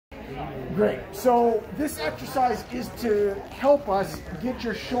Great. So this exercise is to help us get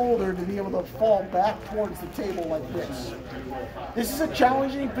your shoulder to be able to fall back towards the table like this. This is a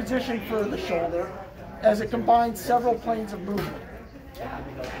challenging position for the shoulder as it combines several planes of movement.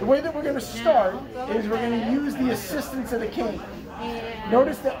 The way that we're going to start is we're going to use the assistance of the cane.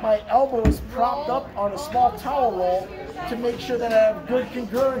 Notice that my elbow is propped up on a small towel roll to make sure that I have good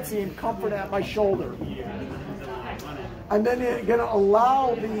congruency and comfort at my shoulder. I'm then going to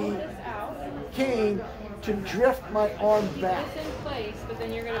allow the cane to drift my arm back.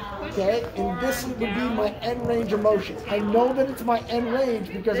 Okay, and this would be my end range of motion. I know that it's my end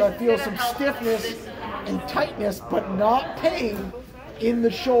range because I feel some stiffness and tightness, but not pain in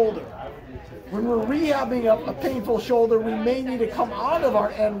the shoulder. When we're rehabbing a painful shoulder, we may need to come out of our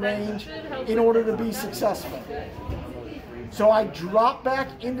end range in order to be successful. So I drop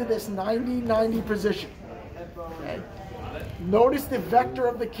back into this 90-90 position. Okay. Notice the vector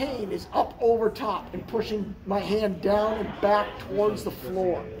of the cane is up over top and pushing my hand down and back towards the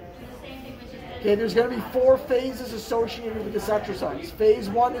floor. Okay, there's going to be 4 phases associated with this exercise. Phase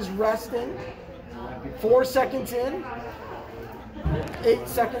 1 is resting, 4 seconds in, 8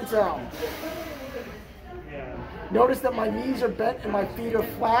 seconds out. Notice that my knees are bent and my feet are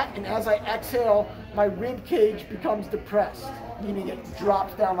flat, and as I exhale, my rib cage becomes depressed, meaning it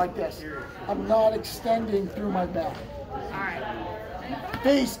drops down like this. I'm not extending through my back.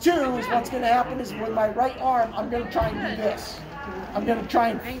 Phase 2 is what's going to happen is with my right arm, I'm going to try and do this. I'm going to try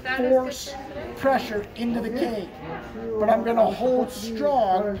and force pressure into the cane, but I'm going to hold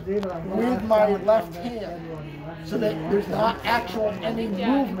strong with my left hand so that there's not actual any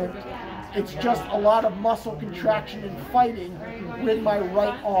movement. It's just a lot of muscle contraction and fighting with my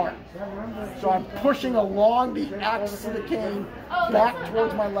right arm. So I'm pushing along the axis of the cane back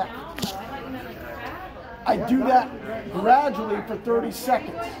towards my left. I do that gradually for 30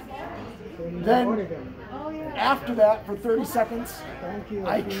 seconds. Then after that, for 30 seconds,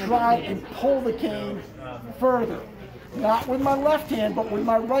 I try and pull the cane further. Not with my left hand, but with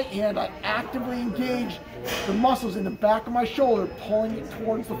my right hand, I actively engage the muscles in the back of my shoulder, pulling it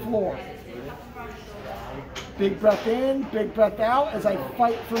towards the floor. Big breath in, big breath out as I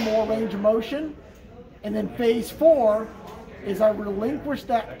fight for more range of motion. And then phase 4 is I relinquish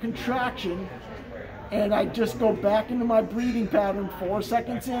that contraction and I just go back into my breathing pattern, 4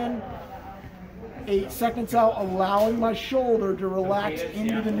 seconds in, 8 seconds out, allowing my shoulder to relax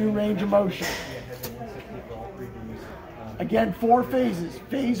into the new range of motion. Again, 4 phases.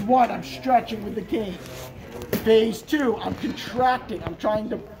 Phase 1, I'm stretching with the cane. Phase 2, I'm contracting. I'm trying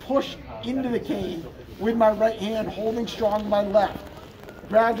to push into the cane with my right hand, holding strong my left.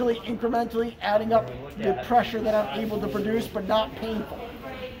 Gradually, incrementally adding up the pressure that I'm able to produce, but not painful.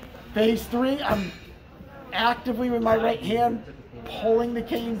 Phase 3, I'm actively with my right hand pulling the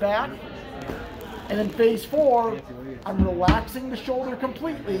cane back. And then phase 4, I'm relaxing the shoulder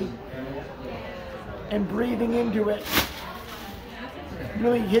completely and breathing into it,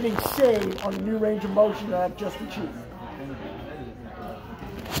 really hitting save on the new range of motion that I've just achieved.